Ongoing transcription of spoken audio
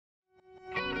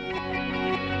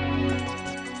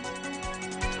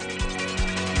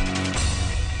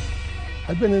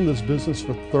I've been in this business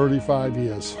for 35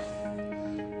 years.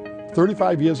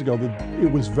 35 years ago, it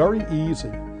was very easy.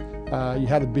 You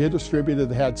had a beer distributor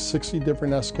that had 60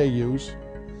 different SKUs,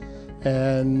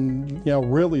 and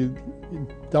really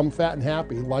dumb, fat, and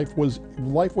happy. Life was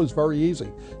very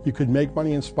easy. You could make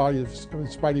money in spite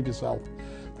of yourself.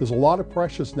 There's a lot of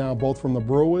pressures now, both from the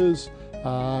brewers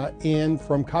and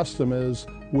from customers,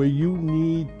 where you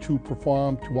need to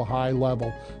perform to a high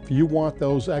level. If you want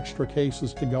those extra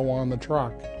cases to go on the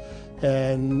truck.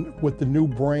 And with the new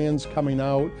brands coming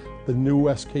out, the new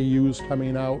SKUs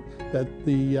coming out that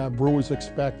the brewers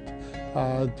expect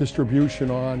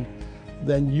distribution on,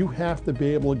 then you have to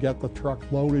be able to get the truck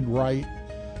loaded right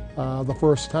the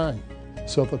first time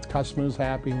so that the customer is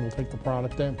happy and will take the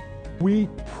product in. We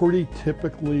pretty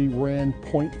typically ran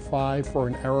 0.5 for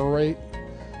an error rate.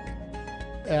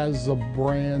 As the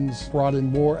brands brought in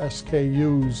more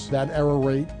SKUs, that error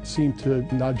rate seemed to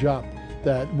nudge up,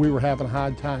 that we were having a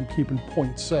hard time keeping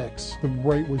 0.6. The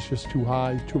rate was just too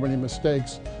high, too many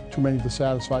mistakes, too many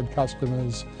dissatisfied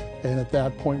customers, and at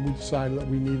that point we decided that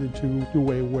we needed to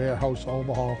do a warehouse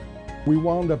overhaul. We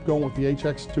wound up going with the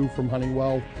HX2 from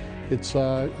Honeywell. It's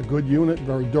a good unit,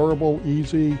 very durable,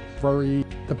 easy, very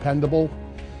dependable,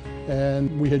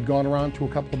 and we had gone around to a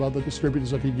couple of other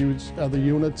distributors that had used other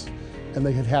units, and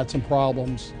they had had some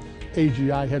problems.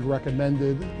 AGI had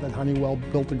recommended that Honeywell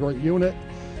built a great unit,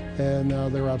 and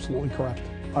they're absolutely correct.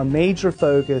 Our major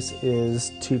focus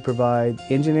is to provide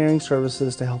engineering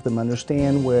services to help them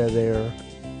understand where their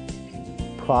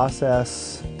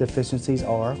process deficiencies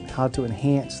are, how to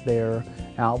enhance their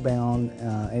outbound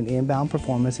and inbound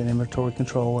performance and inventory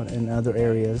control in other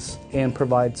areas, and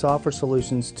provide software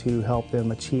solutions to help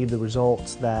them achieve the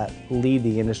results that lead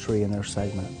the industry in their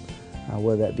segment.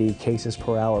 Whether that be cases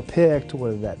per hour picked,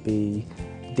 whether that be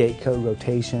date code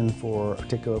rotation for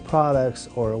particular products,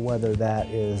 or whether that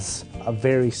is a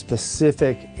very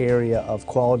specific area of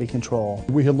quality control.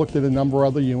 We had looked at a number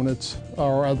of other units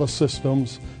or other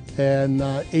systems, and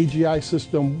AGI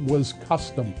system was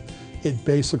custom. It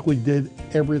basically did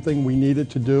everything we needed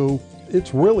to do.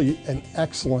 It's really an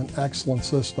excellent, excellent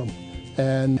system,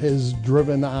 and has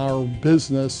driven our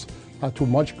business to a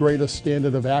much greater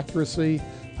standard of accuracy,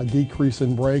 a decrease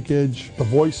in breakage. The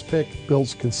voice pick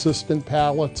builds consistent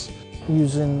pallets.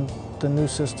 Using the new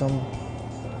system,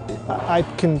 I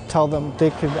can tell them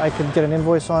I could get an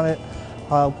invoice on it.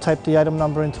 I'll type the item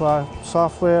number into our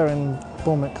software, and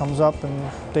boom, it comes up,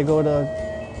 and they go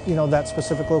to that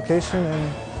specific location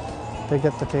and they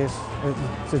get the case.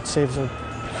 It saves a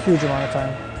huge amount of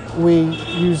time. We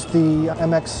use the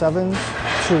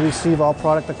MX7s to receive all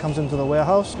product that comes into the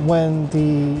warehouse. When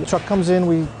the truck comes in,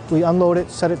 we unload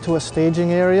it, set it to a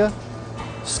staging area,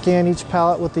 scan each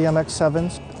pallet with the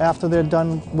MX7s. After they're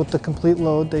done with the complete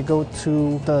load, they go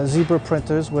to the Zebra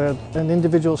printers where an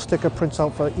individual sticker prints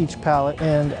out for each pallet.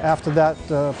 And after that,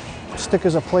 the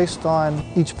stickers are placed on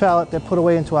each pallet. They're put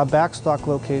away into our backstock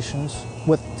locations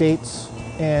with dates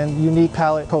and unique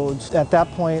pallet codes. At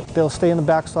that point, they'll stay in the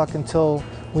backstock until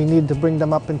we need to bring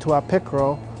them up into our pick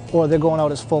row, or they're going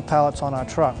out as full pallets on our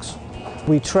trucks.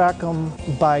 We track them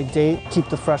by date, keep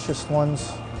the freshest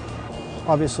ones.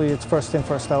 Obviously, it's first in,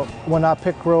 first out. When our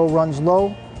pick row runs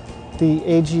low, the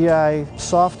AGI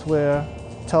software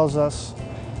tells us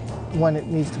when it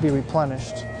needs to be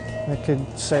replenished. And it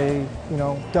could say,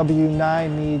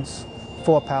 W9 needs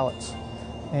 4 pallets.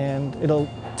 And it'll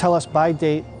tell us by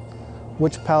date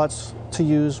which pallets to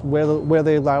use, where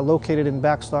they are located in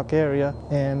backstock area,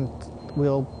 and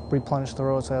we'll replenish the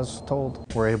rows as told.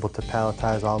 We're able to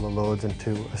palletize all the loads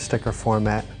into a sticker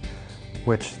format,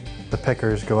 which the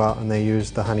pickers go out and they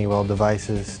use the Honeywell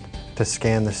devices to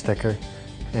scan the sticker,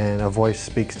 and a voice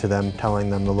speaks to them telling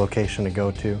them the location to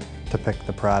go to pick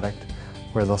the product,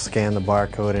 where they'll scan the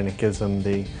barcode and it gives them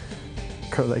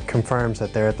it confirms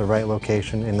that they're at the right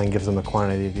location, and then gives them the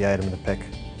quantity of the item to pick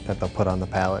that they'll put on the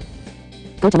pallet.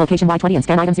 Go to location Y20 and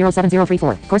scan item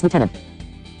 07034. Course Lieutenant.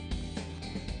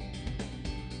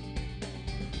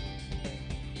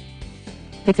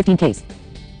 Pick 15 case.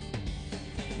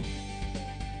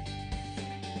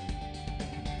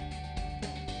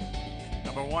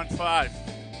 Number 15.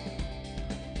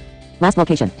 Last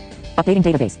location. Updating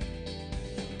database.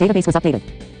 Database was updated.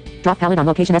 Drop pallet on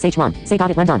location SH1. Say got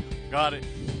it when done. Got it.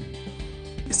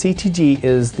 CTG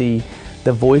is the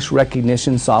voice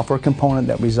recognition software component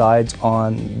that resides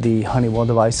on the Honeywell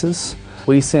devices.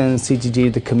 We send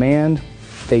CTG the command,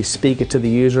 they speak it to the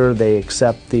user, they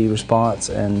accept the response,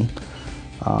 and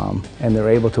they're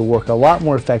able to work a lot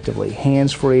more effectively.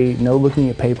 Hands-free, no looking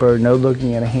at paper, no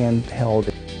looking at a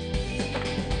handheld.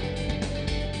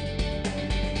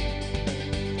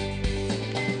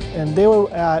 And they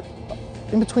were at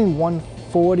in between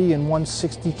 140 and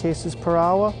 160 cases per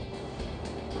hour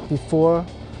before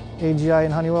AGI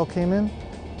and Honeywell came in.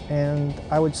 And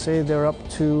I would say they're up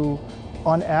to,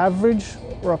 on average,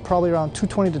 we're probably around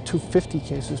 220 to 250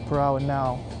 cases per hour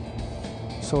now.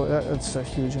 So it's a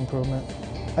huge improvement.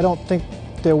 I don't think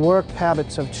their work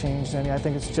habits have changed any. I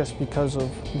think it's just because of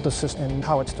the system and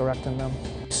how it's directing them.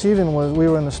 Receiving we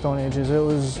were in the Stone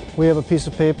Ages. We have a piece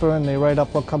of paper and they write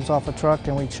up what comes off a truck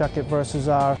and we check it versus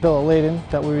our bill of lading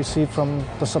that we receive from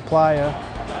the supplier.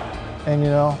 And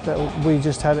that we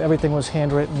just had, everything was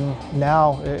handwritten.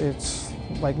 Now it's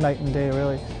like night and day,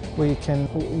 really. We can,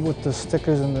 with the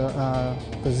stickers and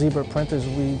the zebra printers,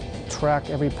 we track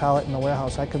every pallet in the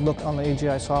warehouse. I could look on the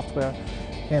AGI software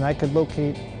and I could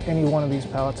locate any one of these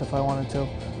pallets if I wanted to,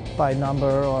 by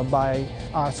number or by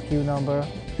SKU number.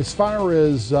 As far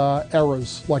as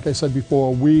errors, like I said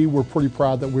before, we were pretty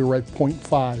proud that we were at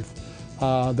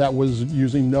 0.5. That was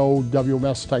using no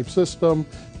WMS type system,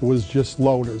 it was just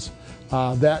loaders.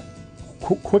 That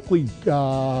quickly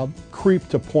creeped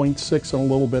to 0.6 and a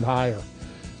little bit higher.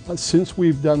 Since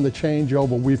we've done the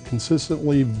changeover, we've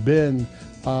consistently been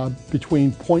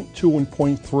between 0.2 and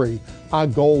 0.3. Our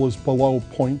goal is below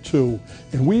 0.2.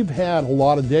 And we've had a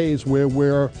lot of days where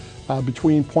we're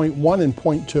between 0.1 and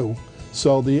 0.2.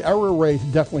 So the error rate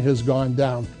definitely has gone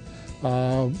down.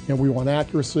 We want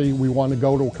accuracy. We want to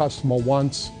go to a customer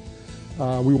once.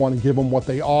 We want to give them what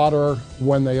they order,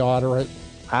 when they order it.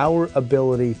 Our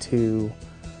ability to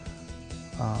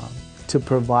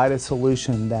provide a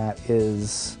solution that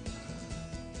is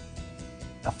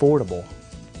affordable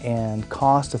and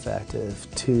cost-effective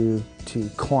to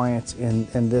clients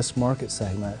in this market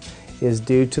segment is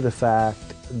due to the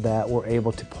fact that we're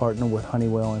able to partner with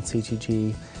Honeywell and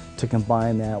CTG to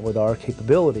combine that with our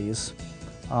capabilities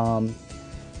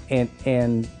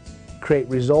and create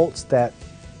results that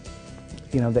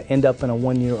that end up in a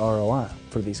one-year ROI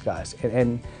for these guys.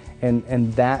 And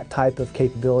that type of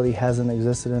capability hasn't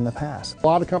existed in the past. A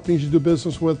lot of companies you do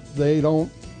business with, they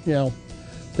don't,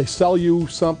 they sell you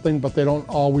something, but they don't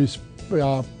always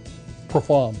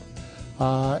perform.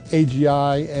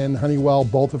 AGI and Honeywell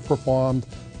both have performed.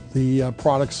 The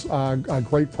products are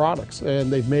great products,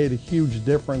 and they've made a huge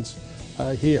difference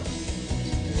here.